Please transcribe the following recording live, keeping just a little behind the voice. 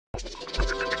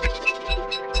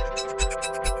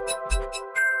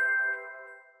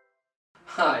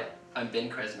Hi, I'm Ben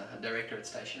Kresner, a Director at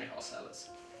Stationery Wholesalers.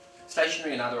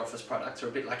 Stationery and other office products are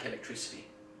a bit like electricity.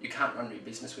 You can't run your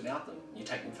business without them, you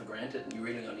take them for granted, and you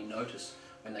really only notice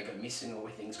when they go missing or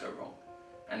where things go wrong.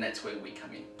 And that's where we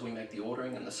come in. We make the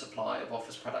ordering and the supply of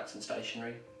office products and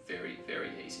stationery very, very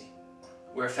easy.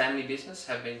 We're a family business,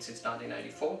 have been since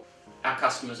 1984. Our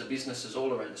customers are businesses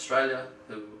all around Australia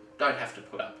who don't have to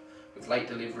put up with late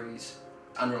deliveries,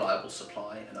 unreliable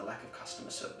supply and a lack of customer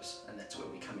service, and that's where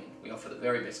we come in. We offer the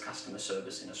very best customer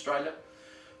service in Australia.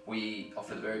 We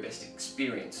offer the very best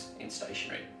experience in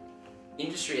stationery.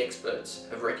 Industry experts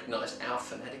have recognised our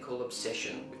fanatical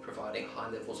obsession with providing high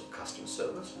levels of customer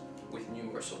service with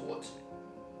numerous awards.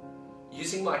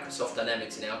 Using Microsoft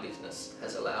Dynamics in our business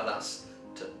has allowed us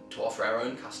to offer our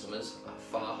own customers a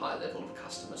far higher level of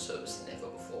customer service than ever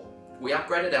before. We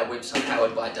upgraded our website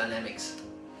powered by Dynamics,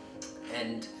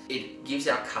 and it gives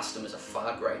our customers a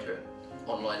far greater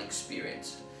online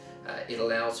experience. It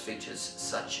allows features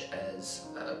such as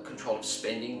control of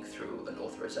spending through an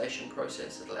authorization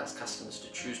process. It allows customers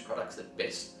to choose products that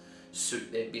best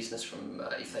suit their business, from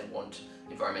if they want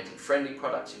environmentally friendly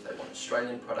products, if they want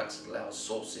Australian products. It allows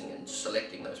sourcing and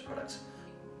selecting those products.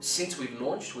 Since we've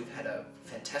launched, we've had a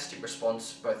fantastic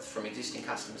response both from existing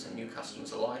customers and new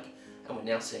customers alike, and we're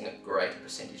now seeing a greater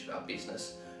percentage of our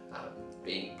business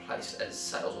being placed as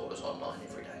sales orders online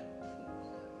every day.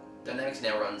 Dynamics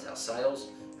now runs our sales,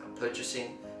 our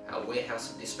purchasing, our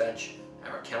warehouse and dispatch,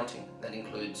 our accounting. That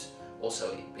includes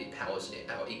also, it powers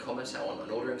our e-commerce, our online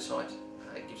ordering site.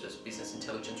 It gives us business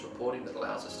intelligence reporting that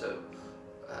allows us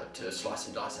to slice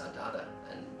and dice our data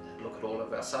and look at all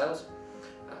of our sales,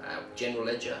 our general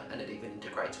ledger, and it even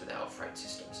integrates with our freight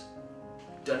systems.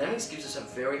 Dynamics gives us a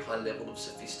very high level of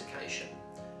sophistication.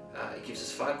 It gives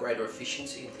us far greater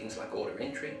efficiency in things like order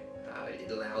entry.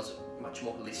 It allows much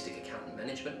more holistic account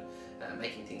management,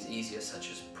 making things easier,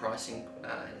 such as pricing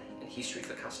and history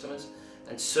for customers,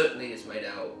 and certainly has made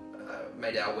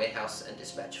our warehouse and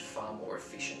dispatch far more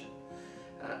efficient.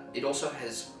 It also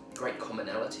has great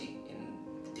commonality in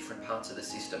the different parts of the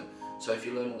system. So if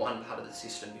you learn one part of the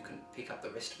system, you can pick up the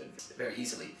rest of it very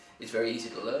easily. It's very easy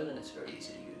to learn and it's very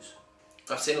easy to use.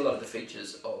 I've seen a lot of the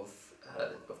features of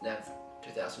NAV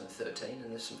 2013,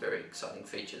 and there's some very exciting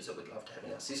features that we'd love to have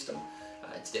in our system.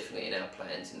 It's definitely in our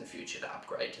plans in the future to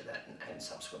upgrade to that and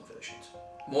subsequent versions.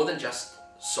 More than just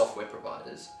software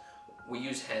providers, we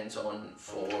use Hands-on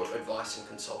for advice and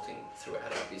consulting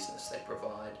throughout our business. They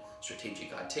provide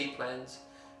strategic IT plans,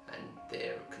 and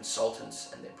their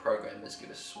consultants and their programmers give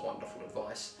us wonderful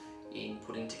advice in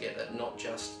putting together not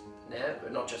just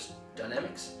NAV, not just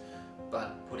Dynamics,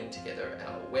 but putting together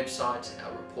our website,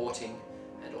 our reporting,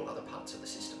 and all other parts of the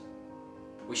system.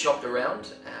 We shopped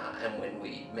around, and when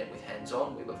we met with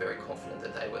Hands-on, we were very confident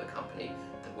that they were the company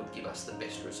that would give us the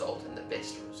best result and the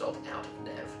best result out of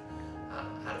NAV,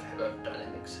 out of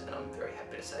Dynamics, and I'm very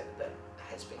happy to say that that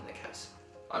has been the case.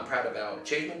 I'm proud of our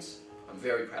achievements, I'm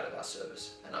very proud of our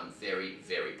service, and I'm very,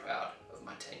 very proud of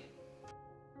my team.